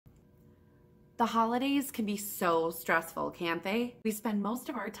The holidays can be so stressful, can't they? We spend most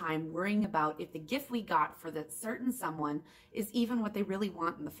of our time worrying about if the gift we got for that certain someone is even what they really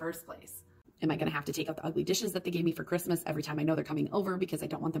want in the first place. Am I going to have to take out the ugly dishes that they gave me for Christmas every time I know they're coming over because I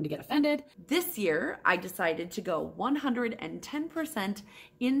don't want them to get offended? This year, I decided to go 110%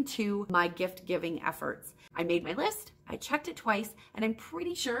 into my gift giving efforts. I made my list, I checked it twice, and I'm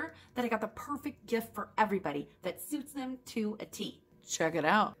pretty sure that I got the perfect gift for everybody that suits them to a T. Check it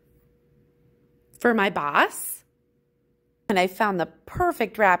out. For my boss, and I found the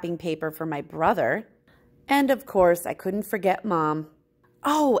perfect wrapping paper for my brother. And of course, I couldn't forget Mom.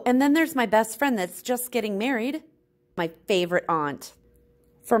 Oh, and then there's my best friend that's just getting married, my favorite aunt.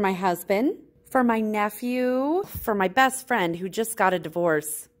 For my husband, for my nephew, for my best friend who just got a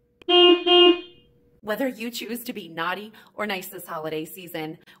divorce. Whether you choose to be naughty or nice this holiday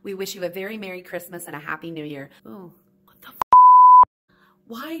season, we wish you a very Merry Christmas and a Happy New Year. Ooh, what the f***?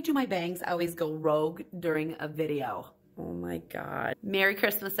 Why do my bangs always go rogue during a video? Oh my God. Merry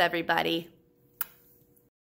Christmas, everybody.